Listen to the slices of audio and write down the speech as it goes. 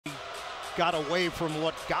got away from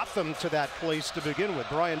what got them to that place to begin with.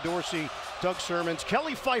 Brian Dorsey, Doug Sermons,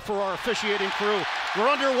 Kelly Pfeiffer, our officiating crew. We're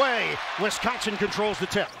underway. Wisconsin controls the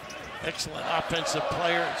tip. Excellent offensive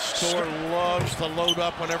player. Storr loves to load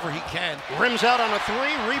up whenever he can. Rims out on a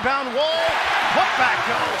three, rebound Wall. Putback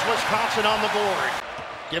goes, Wisconsin on the board.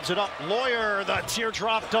 Gives it up, Lawyer, the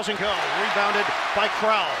teardrop doesn't go. Rebounded by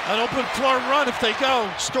Crowell. An open floor run if they go.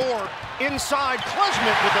 Storr inside,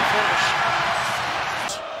 Klesmit with the finish.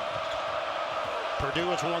 Purdue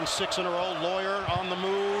has won 6 in a row. Lawyer on the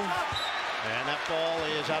move. And that ball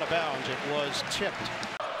is out of bounds. It was tipped.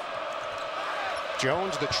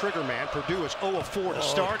 Jones, the trigger man. Purdue is 0 of 4 to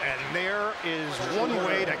start, and there is one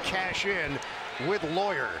way to cash in with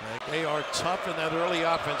Lawyer. They are tough in that early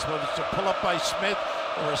offense, whether it's a pull-up by Smith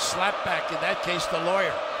or a slap back, in that case, the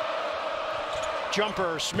Lawyer.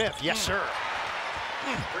 Jumper, Smith, yes, sir.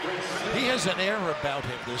 He has an air about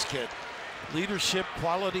him, this kid. Leadership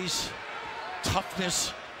qualities,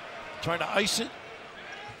 toughness, trying to ice it.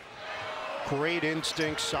 Great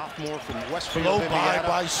instinct, sophomore from Westfield, Blow Indiana.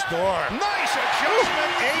 by Storr. Nice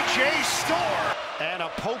adjustment, A.J. Storr. And a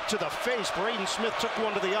poke to the face. Braden Smith took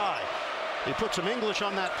one to the eye. He put some English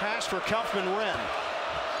on that pass for Kaufman-Wren.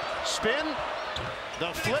 Spin,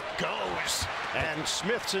 the flip goes. And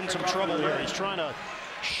Smith's in some trouble here. He's trying to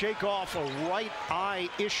shake off a right eye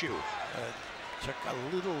issue. Took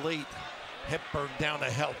a little late. Hepburn down to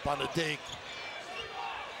help on the dig.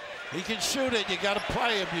 He can shoot it. You got to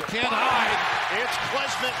play him. You can't hide. It's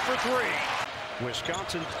Klesmit for 3.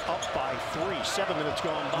 Wisconsin up by 3. 7 minutes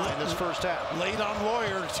gone by in this first half. Late on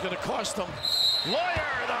Lawyer. It's going to cost them. Lawyer,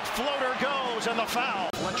 the floater goes, and the foul.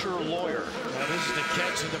 Fletcher, Lawyer. Now this is the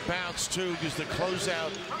catch and the bounce, too, because the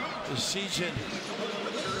closeout, the season,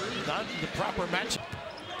 not the proper match.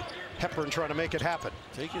 Hepburn trying to make it happen.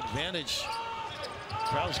 Take advantage.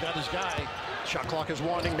 Crowell's got his guy. Shot clock is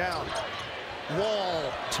winding down.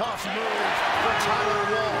 Wall, tough move for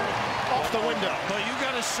Tyler Wall. Off the window. But you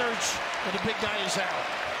got to search when the big guy is out.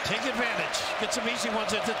 Take advantage. Get some easy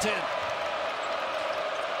ones at the 10.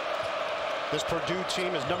 This Purdue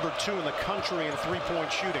team is number 2 in the country in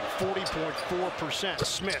three-point shooting, 40.4%.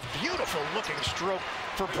 Smith, beautiful looking stroke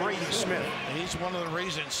for Brady Smith. And he's one of the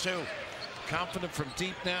reasons, too. Confident from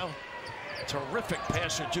deep now. Terrific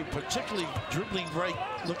passer, too, particularly dribbling right,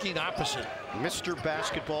 looking opposite. Mr.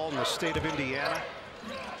 Basketball in the state of Indiana.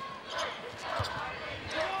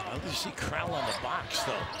 How do you see Crowell on the box,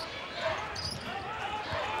 though?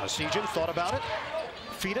 Asijan thought about it.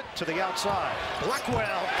 Feed it to the outside.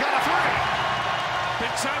 Blackwell got a 3.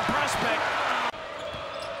 Big time prospect.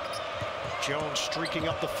 Jones streaking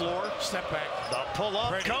up the floor. Step back. The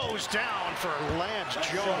pull-up goes down for Lance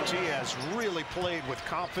Jones. He has really played with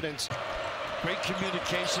confidence. Great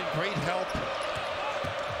communication, great help.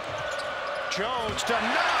 Jones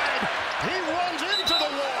denied. He runs into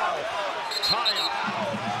the wall. Tie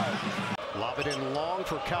up. Lob it in long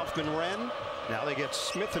for Kaufman-Wren. Now they get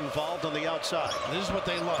Smith involved on the outside. This is what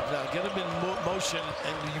they love. Now get him in motion,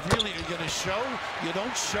 and you really are going to show. You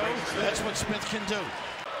don't show. That's what Smith can do.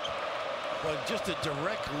 But just a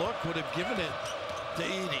direct look would have given it to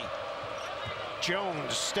Edey.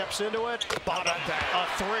 Jones steps into it. Bottom a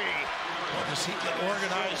 3. Well, does he get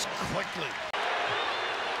organized quickly?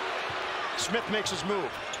 Smith makes his move.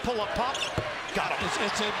 Pull up pop. Got him.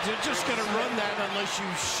 They're just going to run that unless you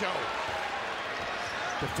show.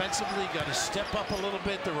 Defensively, got to step up a little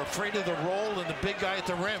bit. They're afraid of the roll and the big guy at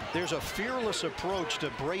the rim. There's a fearless approach to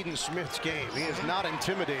Braden Smith's game. He is not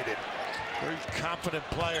intimidated. Very confident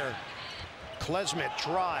player. Klesmit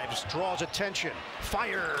drives, draws attention,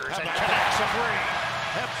 fires, and connects a 3.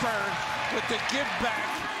 Hepburn with the give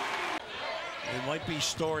back. It might be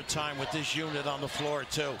Storr time with this unit on the floor,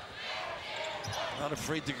 too. Not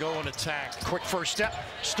afraid to go and attack. Quick first step.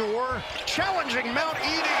 Storr challenging Mount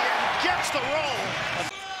Edey and gets the roll.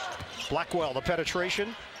 Blackwell, the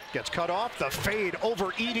penetration. Gets cut off. The fade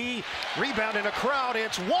over Edey. Rebound in a crowd.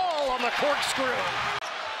 It's Wall on the corkscrew.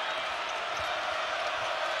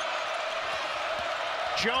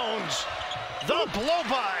 Jones. The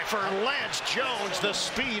blow-by for Lance Jones. The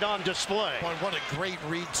speed on display. What a great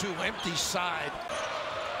read, too. Empty side.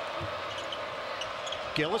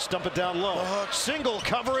 Gillis, dump it down low. Single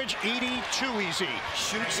coverage, Edey, too easy.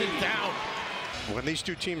 Shoots it down. When these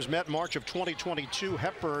two teams met March of 2022,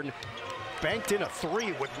 Hepburn banked in a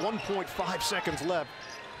 3 with 1.5 seconds left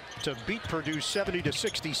to beat Purdue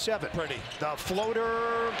 70-67. Pretty. The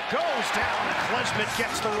floater goes down, and Klesmit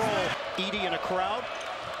gets the roll. Edey in a crowd.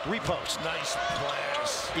 Repost. Nice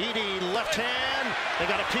pass. Edey, left hand. They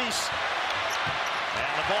got a piece.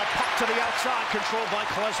 And the ball popped to the outside, controlled by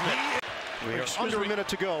Klesmit. We are under a minute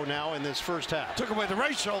to go now in this first half. Took away the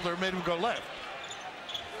right shoulder, made him go left.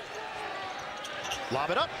 Lob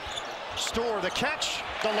it up. Store the catch.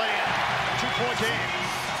 The lay-in. 2-point game.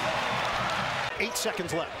 8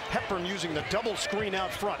 seconds left. Hepburn using the double screen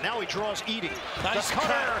out front. Now he draws Edey. Nice the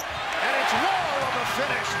cutter. And it's Wall on the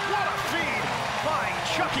finish. What a feed by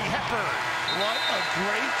Chucky Hepburn. What a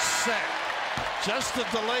great set. Just the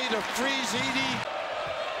delay to freeze Edey.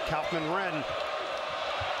 Kaufman-Renn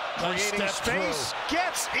Nice creating step space. Through.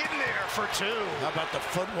 Gets in there for 2. How about the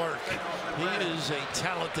footwork? He is a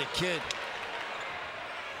talented kid.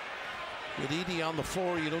 With Edey on the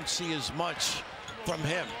floor, you don't see as much from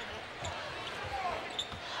him.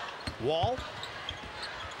 Wall.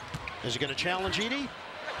 Is he going to challenge Edey?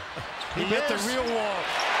 He hit the real Wall.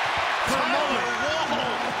 Wall.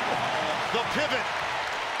 The pivot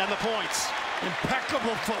and the points.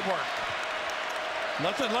 Impeccable footwork.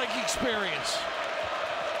 Nothing like experience.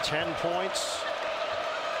 10 points.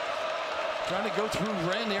 Trying to go through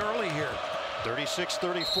Wren early here.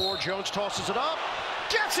 36-34. Jones tosses it up.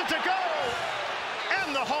 Gets it to go.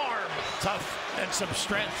 And the harm. Tough and some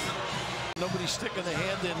strength. Nobody sticking the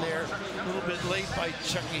hand in there. A little bit late by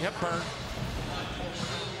Chucky Hepburn.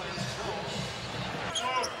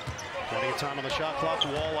 Plenty of time on the shot clock.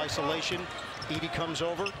 Wall isolation. Edey comes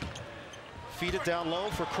over. Feed it down low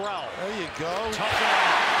for Crowell. There you go.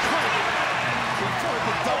 Tough before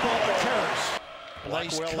the double occurs.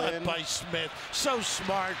 Nice Blackwell cut in. by Smith. So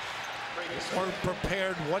smart. Weren't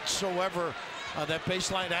prepared whatsoever on that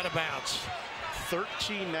baseline out of bounds.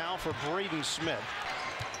 13 now for Braden Smith.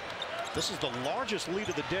 This is the largest lead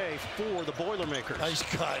of the day for the Boilermakers. Nice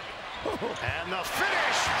cut. And the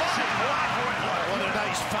finish by Blackwell. What a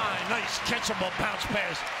nice find. Nice catchable bounce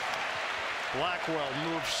pass. Blackwell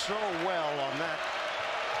moves so well on that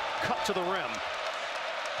cut to the rim.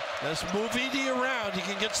 Let's move Edey around. He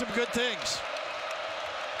can get some good things.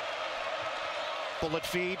 Bullet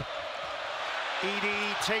feed.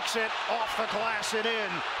 Edey takes it off the glass and in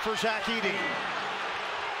for Zach Edey.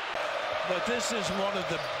 But this is one of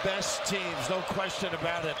the best teams, no question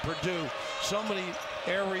about it. Purdue, so many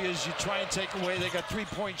areas you try and take away. They got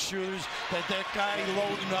three-point shooters. That guy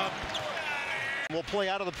loading up. We'll play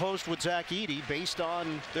out of the post with Zach Edey based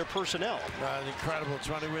on their personnel. Incredible.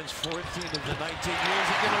 20 wins, 14 of the 19 years.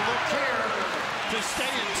 They're going to look here to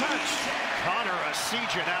stay in touch. Connor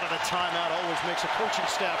Asijan out of the timeout always makes a coaching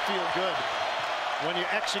staff feel good when you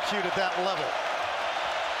execute at that level.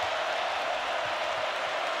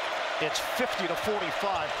 It's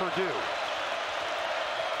 50-45 Purdue.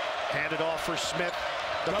 Handed off for Smith.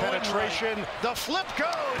 The Going penetration. Right. The flip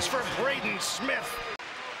goes for Braden Smith.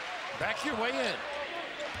 Back your way in.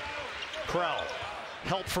 Crowell.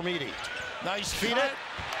 Help from Edey. Nice Feed cut. it.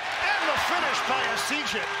 And the finish by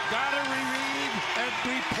Asijan. Gotta reread and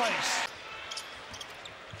replace.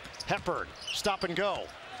 Hepburn. Stop and go.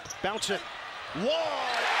 Bounce it. Wall.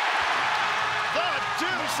 The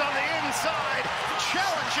deuce on the inside.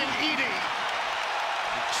 Challenging Edey.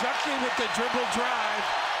 Chucky with the dribble drive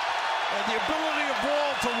and the ability of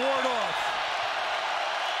Wall to ward off.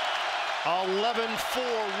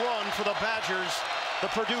 11-4 run for the Badgers. The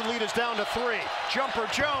Purdue lead is down to 3. Jumper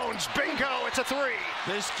Jones, bingo, it's a 3.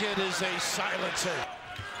 This kid is a silencer.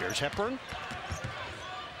 Here's Hepburn.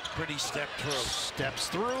 Pretty step through. Steps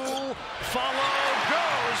through. Follow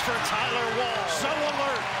goes for Tyler Wall. So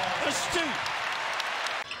alert. Astute.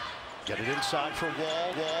 Get it inside for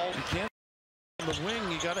Wall. Wall. You can't on the wing.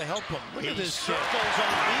 You got to help him. Look at this kid. Circles on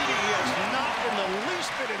Edey. He has not in the least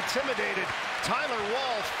bit intimidated. Tyler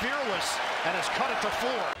Wall fearless and has cut it to 4.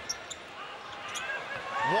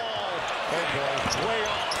 Wall. Oh boy. Way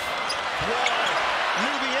off. Wall.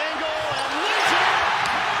 Knew the angle and leaves it.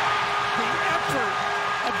 The effort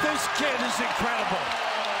of this kid is incredible.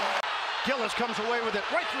 Gillis comes away with it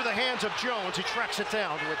right through the hands of Jones. He tracks it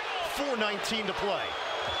down with 4:19 to play.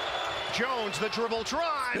 Jones, the dribble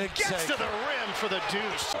drive, gets to the rim for the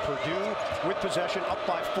deuce. Purdue with possession, up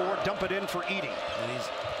by 4. Dump it in for Edey. And he's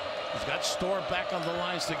got Store back on the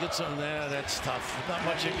lines to get some. That's tough. Not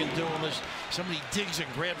much you can do unless somebody digs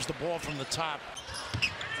and grabs the ball from the top.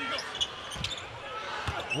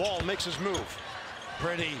 Wall makes his move.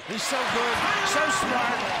 Pretty. He's so good, so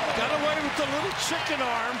smart. Got away with the little chicken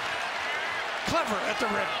arm. Clever at the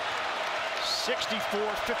rim.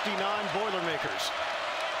 64-59 Boilermakers.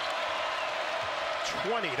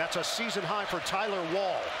 20. That's a season high for Tyler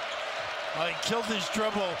Wall. He killed his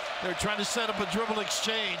dribble. They're trying to set up a dribble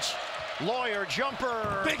exchange. Lawyer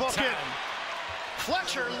jumper. Big Book time. it.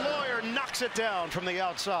 Fletcher Lawyer knocks it down from the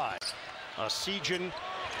outside. Asijan,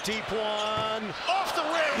 deep one. Off the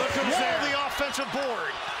rim. Look who's there. The offensive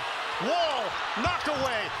board. Wall knocked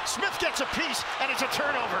away. Smith gets a piece, and it's a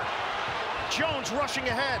turnover. Jones rushing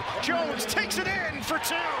ahead. Jones takes it in for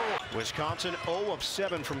 2. Wisconsin 0 of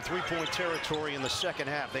 7 from three-point territory in the second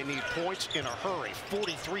half. They need points in a hurry.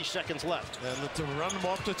 43 seconds left. And let them run them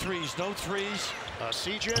off the threes. No threes.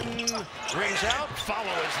 Sejan rings out.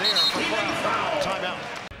 Follow is there for Brown. Timeout.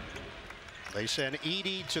 They send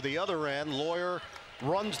Edey to the other end. Lawyer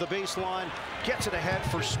runs the baseline, gets it ahead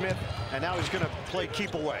for Smith, and now he's going to play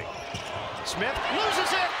keep away. Smith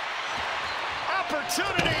loses it.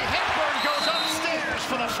 Opportunity. Hepburn goes upstairs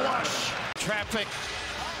for the flush. Traffic.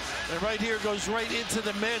 And right here goes right into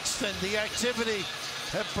the midst, and the activity.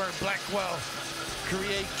 Hepburn, Blackwell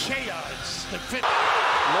create chaos. The fit.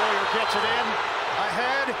 Lawyer gets it in.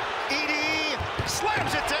 Ahead. Edey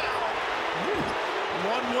slams it down.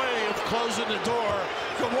 One way of closing the door.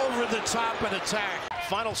 Go over the top and attack.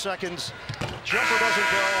 Final seconds. Jumper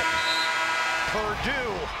doesn't go.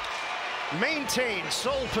 Purdue maintains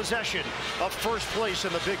sole possession of first place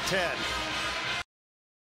in the Big Ten.